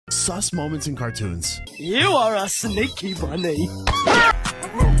Sus moments in cartoons. You are a sneaky bunny. Don't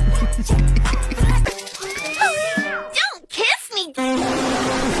kiss me!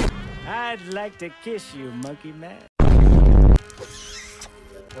 I'd like to kiss you, monkey man.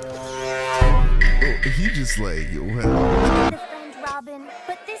 Oh, he just like, well. The friend Robin,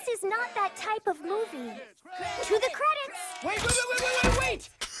 but this is not that type of movie. To the credits! Wait!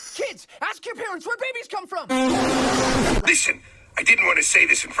 Kids, ask your parents where babies come from! Listen, I didn't want to say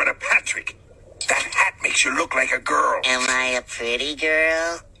this in front of Patrick. That hat makes you look like a girl. Am I a pretty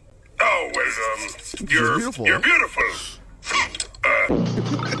girl? Oh, well, You're beautiful. You're beautiful.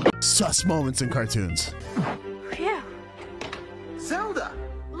 Sus moments in cartoons. Phew. Zelda!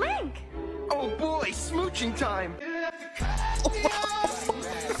 Link! Oh boy, smooching time!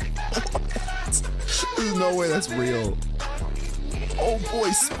 There's no way that's real. Oh boy,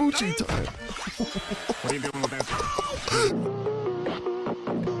 smooching time. What are you doing with that?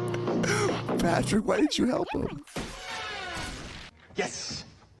 Patrick, why didn't you help him? Yes!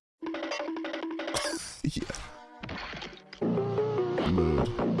 Yeah. Mood.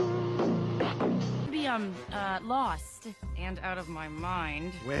 Maybe I'm lost and out of my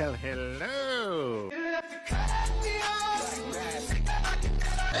mind. Well, hello.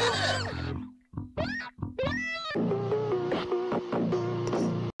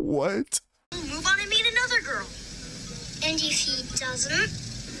 What? Move on and meet another girl. And if he doesn't?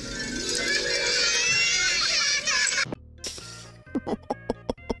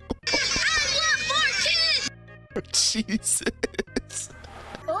 Jesus.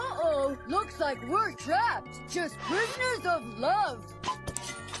 Uh-oh, looks like we're trapped. Just prisoners of love.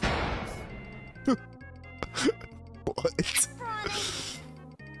 What?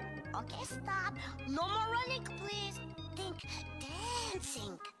 Okay, stop. No more running, please. Think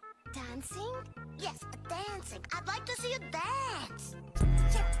dancing. Dancing? Yes, dancing. I'd like to see you dance.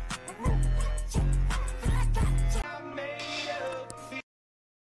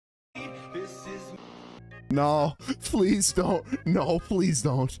 No, please don't. No, please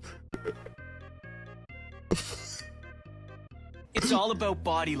don't. It's all about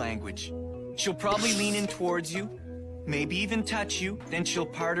body language. She'll probably lean in towards you, maybe even touch you, then she'll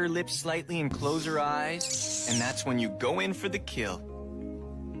part her lips slightly and close her eyes, and that's when you go in for the kill.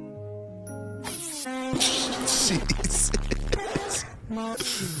 Jesus.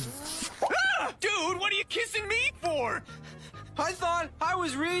 Dude, what are you kissing me for? I thought I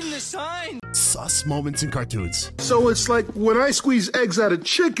was reading the sign. Sus moments in cartoons. So it's like when I squeeze eggs out of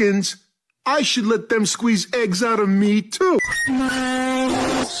chickens, I should let them squeeze eggs out of me too.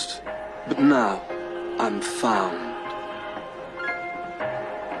 But now I'm found.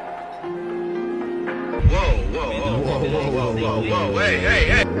 Whoa,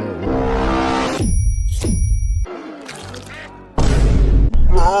 hey.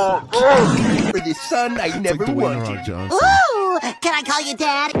 For the son I never wanted. Ooh! Can I call you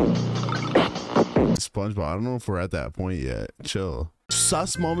Dad? SpongeBob, I don't know if we're at that point yet. Chill.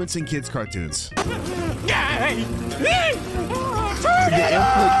 Sus moments in kids' cartoons. The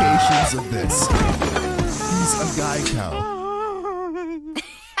implications of this. He's a guy cow.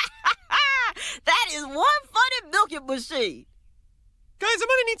 That is one funny milking machine. Guys, I'm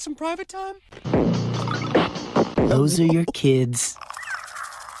gonna need some private time. Those are your kids.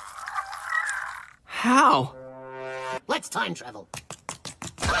 How? Let's time travel.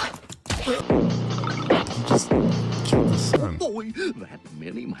 He just killed his son. Boy, that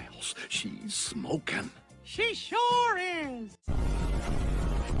Minnie Mouse, she's smoking. She sure is.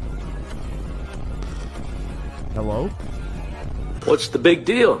 Hello? What's the big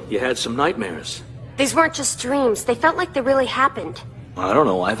deal? You had some nightmares. These weren't just dreams. They felt like they really happened. I don't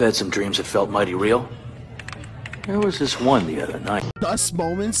know. I've had some dreams that felt mighty real. There was this one the other night. Sus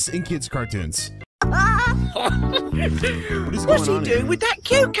moments in kids' cartoons. What's he doing with that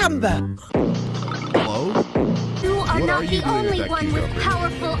cucumber? Hello? You are What not are you the doing with only that one with cucumber?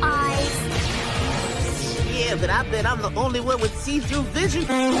 powerful eyes. Yeah, but I bet I'm the only one with see-through vision.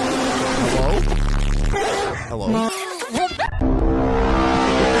 Hello? Hello? What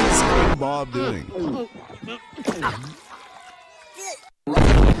is King Bob doing?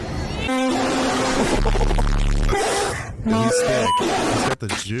 He's thick. He's got the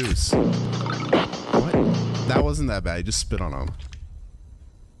juice. What? That wasn't that bad. You just spit on him.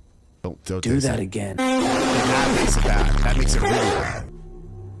 Don't Do taste that it. again. That makes it bad. That makes it really bad.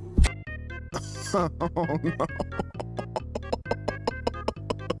 Oh no.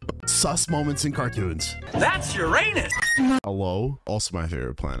 Sus moments in cartoons. That's Uranus. Hello? Also my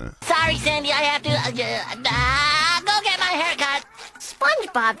favorite planet. Sorry, Sandy, I have to go get my haircut.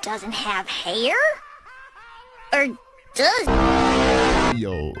 SpongeBob doesn't have hair. Or does?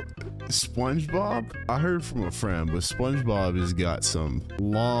 Yo, SpongeBob? I heard from a friend, but SpongeBob has got some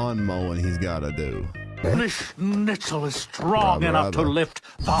lawn mowing he's got to do. This schnitzel is strong enough to lift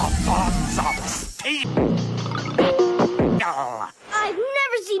the buns of steel. I've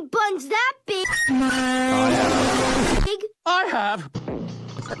never seen buns that big. I have.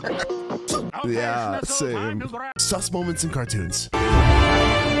 Yeah, same. Sus moments in cartoons.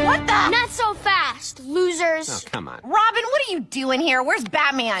 What the? Not so fast, losers. Oh, come on. Robin, what are you doing here? Where's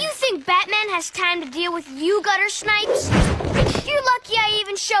Batman? You think Batman has time to deal with you, gutter snipes? You're lucky I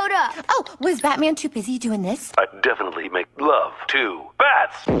even showed up. Oh, was Batman too busy doing this? I definitely make love to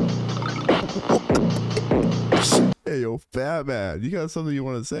bats. Hey, yo, Batman, you got something you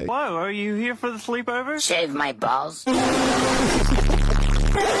want to say? Whoa, are you here for the sleepover? Shave my balls.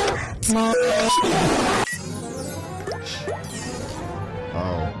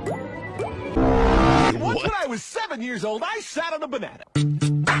 Oh. Once when I was 7 years old, I sat on a banana.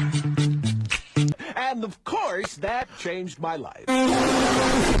 And of course, that changed my life.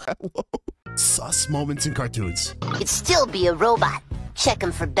 Sus moments in cartoons. It'd still be a robot.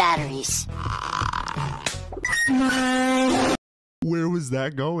 Checking for batteries. Where was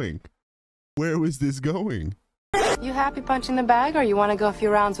that going? Where was this going? You happy punching the bag, or you want to go a few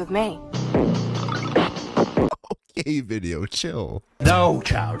rounds with me? Okay, video, chill. No,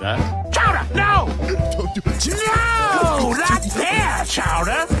 Chowder. Chowder, no! Don't do it. No, not there,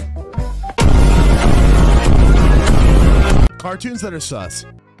 Chowder! Cartoons that are sus.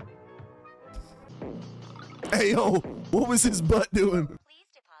 Hey, yo, what was his butt doing? Please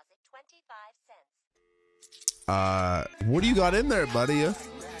deposit 25 cents. What do you got in there, buddy?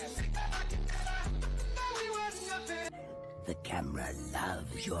 The camera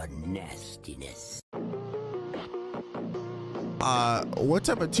loves your nastiness. What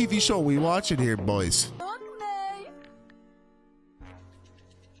type of TV show we watching here, boys?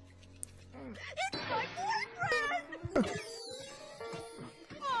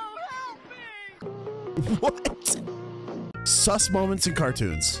 What? Sus moments in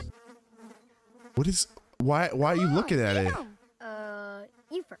cartoons. What is? Why are you looking at it?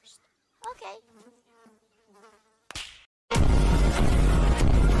 You first. Okay.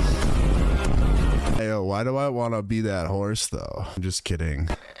 Hey, yo, why do I want to be that horse, though? I'm just kidding.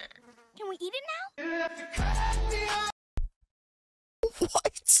 Can we eat it now?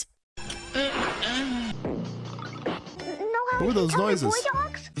 What? Know how What were those tell noises? boy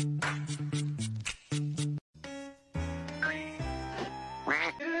dogs?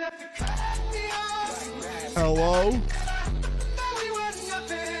 Hello?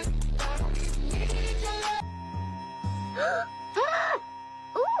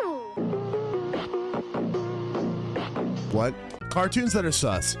 What? Cartoons that are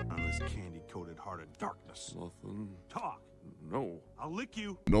sus. On this candy-coated heart of darkness. Nothing. Talk. No. I'll lick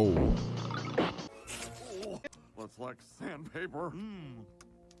you. No. Looks like sandpaper.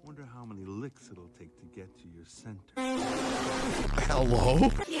 Wonder how many licks it'll take to get to your center.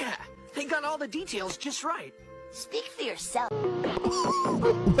 Hello? Yeah, they got all the details just right. Speak for yourself.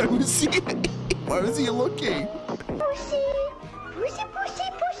 Why was he? Why was he looking? Pussy. Pussy, pussy,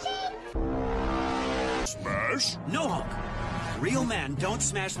 pussy. Smash? No, Hulk. Real men don't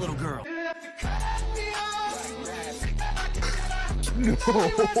smash little girls. No.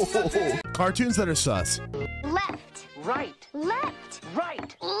 Cartoons that are sus. Left. Right. Left.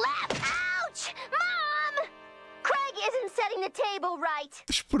 Right. Left. Ouch! Mom! Craig isn't setting the table right.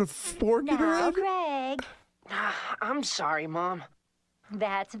 She put a fork in her Now, head. Craig. I'm sorry, Mom.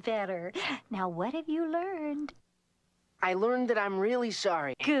 That's better. Now, what have you learned? I learned that I'm really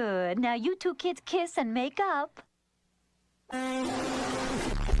sorry. Good. Now, you two kids kiss and make up.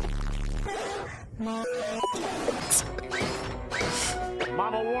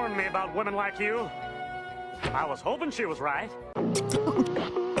 Mama warned me about women like you. I was hoping she was right.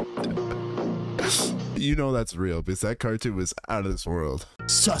 You know that's real because that cartoon was out of this world.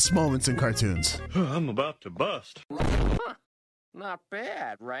 Sus moments in cartoons. I'm about to bust. Huh. Not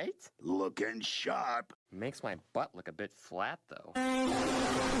bad, right? Looking sharp. Makes my butt look a bit flat, though.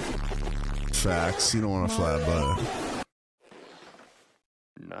 Facts. You don't want a flat butt.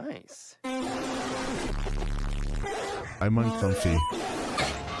 Nice. I'm uncomfy.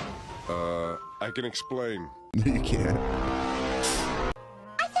 I can explain. No, you can't.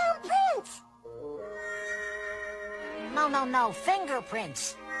 I found prints. No,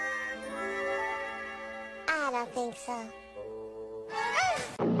 fingerprints. I don't think so.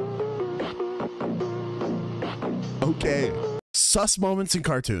 Okay. Sus moments in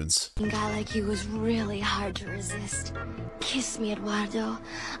cartoons. A guy like you was really hard to resist. Kiss me, Eduardo.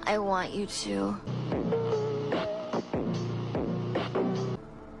 I want you to.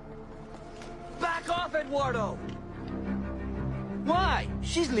 off, Eduardo! Why?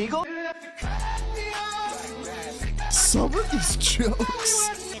 She's legal. Some of these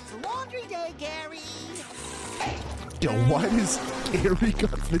jokes. It's laundry day, Gary. Yo, why does Gary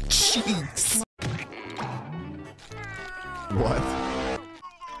got the cheeks? What?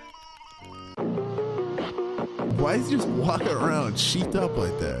 Why is he just walking around sheethed up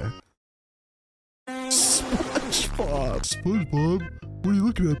like that? SpongeBob! SpongeBob? What are you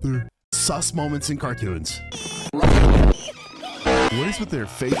looking at there? Sus moments in cartoons. What is with their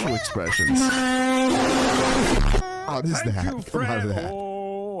facial expressions? How does that come out of that?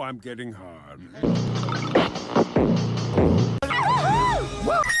 Oh, I'm getting hard.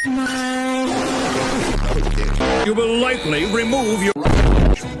 You will likely remove your... I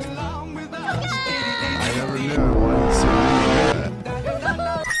never knew I wanted to see that.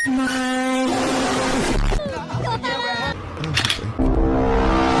 Okay,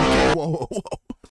 whoa, whoa, whoa.